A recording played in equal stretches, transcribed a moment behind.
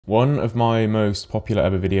One of my most popular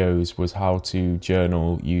ever videos was how to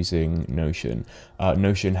journal using Notion.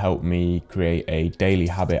 Notion helped me create a daily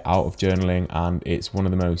habit out of journaling, and it's one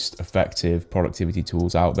of the most effective productivity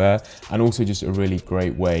tools out there, and also just a really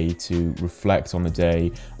great way to reflect on the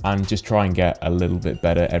day and just try and get a little bit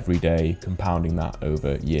better every day, compounding that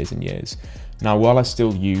over years and years. Now, while I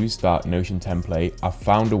still use that Notion template, I've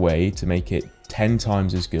found a way to make it 10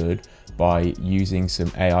 times as good by using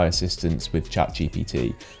some AI assistance with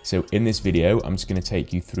ChatGPT. So in this video, I'm just going to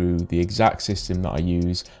take you through the exact system that I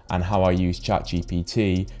use and how I use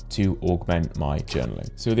ChatGPT to augment my journaling.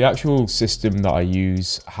 So the actual system that I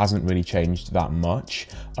use hasn't really changed that much.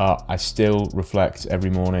 I still reflect every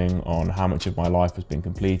morning on how much of my life has been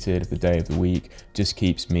completed, the day of the week, just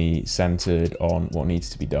keeps me centered on what needs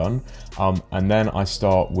to be done. And then I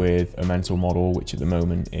start with a mental model, which at the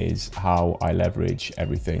moment is how I leverage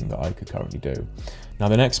everything that I could currently do. Now,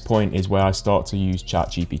 the next point is where I start to use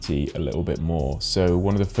ChatGPT a little bit more. So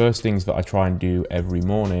one of the first things that I try and do every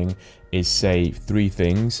morning is say 3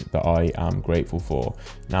 things that I am grateful for.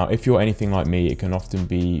 Now, if you're anything like me, it can often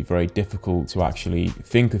be very difficult to actually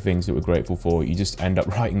think of things that we're grateful for. You just end up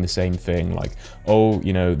writing the same thing, like, oh,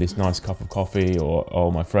 you know, this nice cup of coffee, or oh,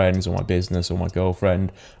 my friends, or my business, or my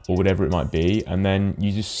girlfriend, or whatever it might be. And then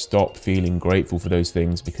you just stop feeling grateful for those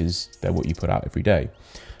things because they're what you put out every day.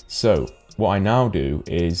 So what I now do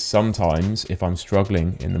is sometimes if I'm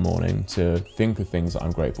struggling in the morning to think of things that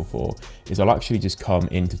I'm grateful for, is I'll actually just come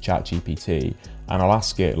into ChatGPT and I'll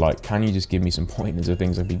ask it, like, can you just give me some pointers of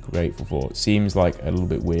things I'd be grateful for? It seems like a little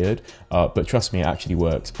bit weird, but trust me, it actually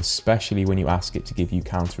works, especially when you ask it to give you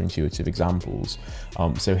counterintuitive examples.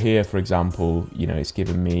 So here, for example, you know, it's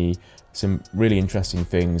given me some really interesting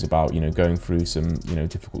things about, you know, going through some, you know,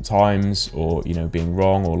 difficult times, or, you know, being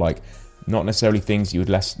wrong, or like, not necessarily things you would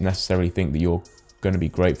less necessarily think that you're going to be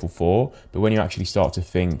grateful for, but when you actually start to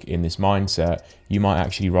think in this mindset, you might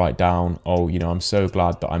actually write down, oh, you know, I'm so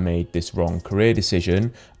glad that I made this wrong career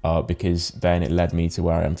decision because then it led me to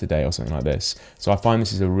where I am today, or something like this. So I find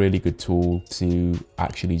this is a really good tool to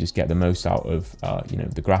actually just get the most out of, you know,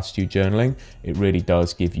 the gratitude journaling. It really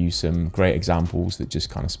does give you some great examples that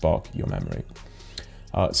just kind of spark your memory.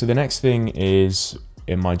 So the next thing is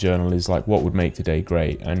in my journal is like, what would make today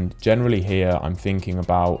great? And generally here I'm thinking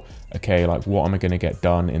about, okay, like, what am I going to get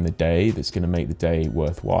done in the day that's going to make the day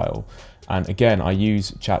worthwhile? And again, I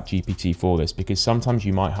use ChatGPT for this because sometimes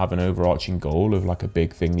you might have an overarching goal of like a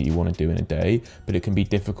big thing that you want to do in a day, but it can be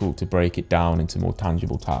difficult to break it down into more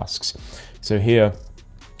tangible tasks. So here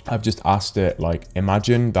I've just asked it, like,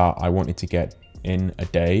 imagine that I wanted to get in a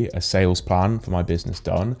day a sales plan for my business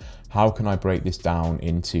done. How can I break this down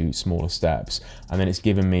into smaller steps? And then it's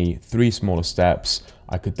given me 3 smaller steps.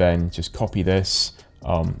 I could then just copy this,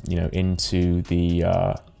 you know, into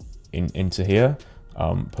the into here,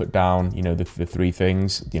 put down, you know, the 3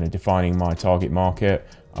 things, you know, defining my target market.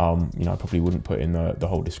 You know, I probably wouldn't put in the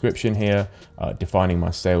whole description here, defining my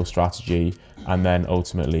sales strategy, and then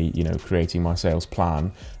ultimately, you know, creating my sales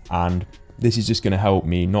plan. And this is just going to help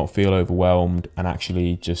me not feel overwhelmed and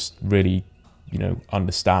actually just really, you know,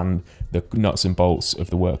 understand the nuts and bolts of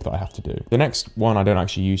the work that I have to do. The next one I don't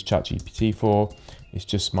actually use ChatGPT for. It's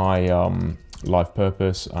just my life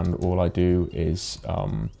purpose, and all I do is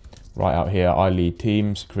right out here, I lead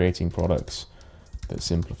teams creating products that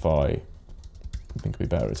simplify, I think I'd be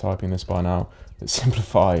better at typing this by now, that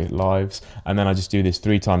simplify lives. And then I just do this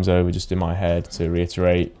 3 times over just in my head to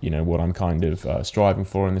reiterate, you know, what I'm kind of striving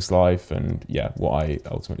for in this life, and yeah, what I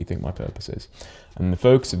ultimately think my purpose is. And the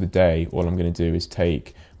focus of the day, all I'm going to do is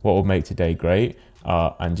take what will make today great,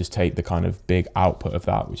 and just take the kind of big output of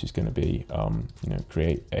that, which is going to be, you know,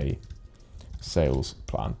 create a sales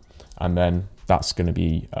plan. And then that's going to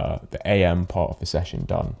be the AM part of the session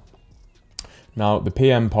done. Now, the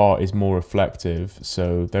PM part is more reflective,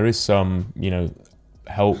 so there is some, you know,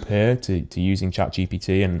 help here to using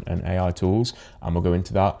ChatGPT and AI tools, and we'll go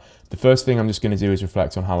into that. The first thing I'm just going to do is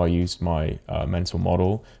reflect on how I used my mental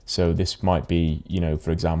model. So this might be, you know,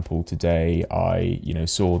 for example, today I, you know,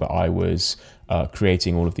 saw that I was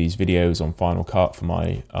creating all of these videos on Final Cut for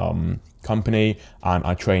my company, and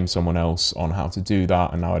I trained someone else on how to do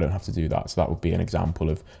that, and now I don't have to do that. So that would be an example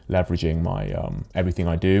of leveraging my everything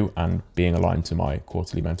I do and being aligned to my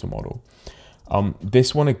quarterly mental model.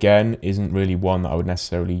 This one again isn't really one that I would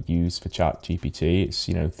necessarily use for ChatGPT. It's,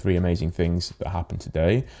 you know, 3 amazing things that happened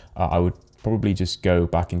today. I would probably just go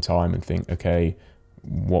back in time and think, okay,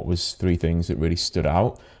 what was 3 things that really stood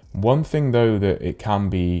out? One thing though that it can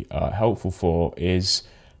be helpful for is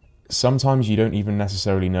sometimes you don't even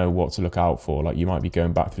necessarily know what to look out for. Like, you might be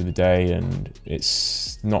going back through the day and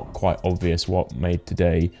it's not quite obvious what made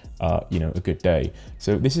today, a good day.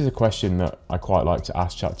 So this is a question that I quite like to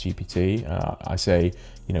ask ChatGPT. I say,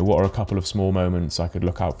 what are a couple of small moments I could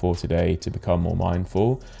look out for today to become more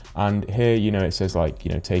mindful? And here, it says like,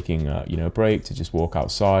 taking, a break to just walk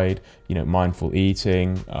outside, mindful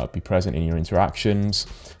eating, be present in your interactions.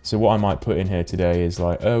 So what I might put in here today is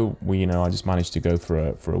like, I just managed to go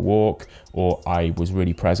for a walk, or I was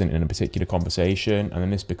really present in a particular conversation. And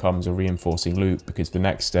then this becomes a reinforcing loop, because the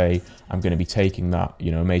next day I'm going to be taking that,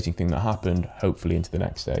 amazing thing that happened, hopefully into the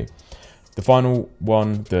next day. The final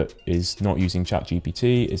one that is not using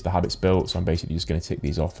ChatGPT is the habits built. So I'm basically just going to tick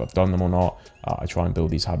these off if I've done them or not. I try and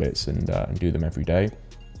build these habits and do them every day.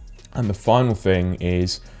 And the final thing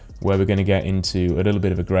is where we're going to get into a little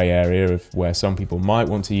bit of a grey area of where some people might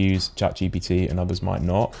want to use ChatGPT and others might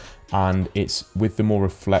not. And it's with the more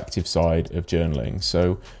reflective side of journaling.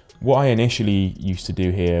 So what I initially used to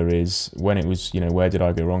do here is, when it was, where did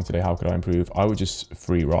I go wrong today? How could I improve? I would just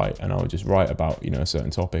free write, and I would just write about, a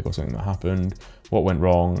certain topic or something that happened, what went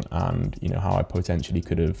wrong, and, how I potentially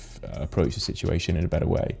could have approached the situation in a better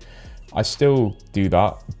way. I still do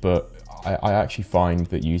that, but I actually find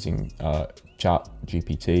that using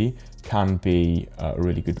ChatGPT can be a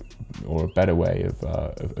really good or a better way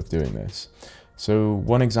of doing this. So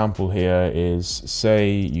one example here is, say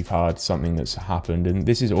you've had something that's happened, and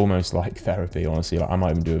this is almost like therapy, honestly. Like, I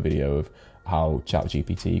might even do a video of how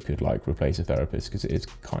ChatGPT could like replace a therapist, because it is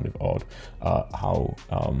kind of odd how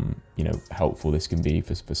helpful this can be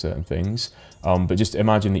for certain things. But just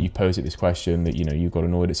imagine that you posed it this question, that you got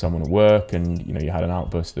annoyed at someone at work, and you had an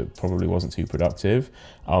outburst that probably wasn't too productive.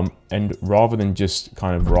 And rather than just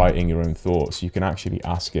kind of writing your own thoughts, you can actually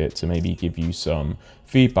ask it to maybe give you some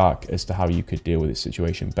feedback as to how you could deal with this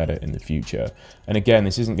situation better in the future. And again,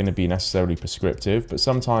 this isn't going to be necessarily prescriptive, but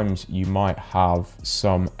sometimes you might have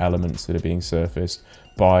some elements that are being surfaced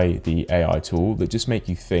by the AI tool that just make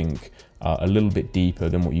you think a little bit deeper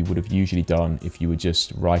than what you would have usually done if you were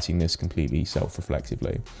just writing this completely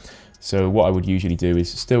self-reflectively. So what I would usually do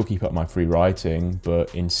is still keep up my free writing,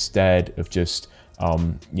 but instead of just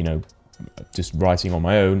just writing on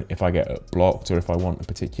my own, if I get blocked or if I want a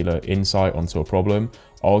particular insight onto a problem,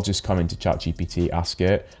 I'll just come into ChatGPT, ask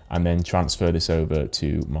it, and then transfer this over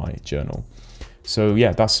to my journal. So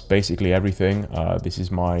yeah, that's basically everything. This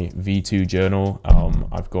is my V2 journal.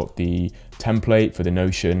 I've got the template for the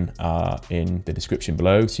Notion in the description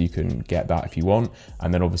below, so you can get that if you want.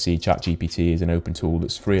 And then obviously ChatGPT is an open tool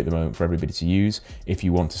that's free at the moment for everybody to use if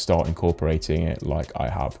you want to start incorporating it like I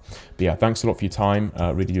have. But yeah, thanks a lot for your time.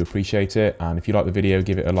 Really do appreciate it. And if you like the video,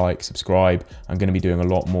 give it a like, subscribe. I'm going to be doing a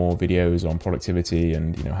lot more videos on productivity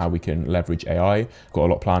and how we can leverage AI. Got a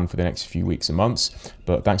lot planned for the next few weeks and months.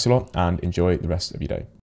 But thanks a lot, and enjoy the rest of your day.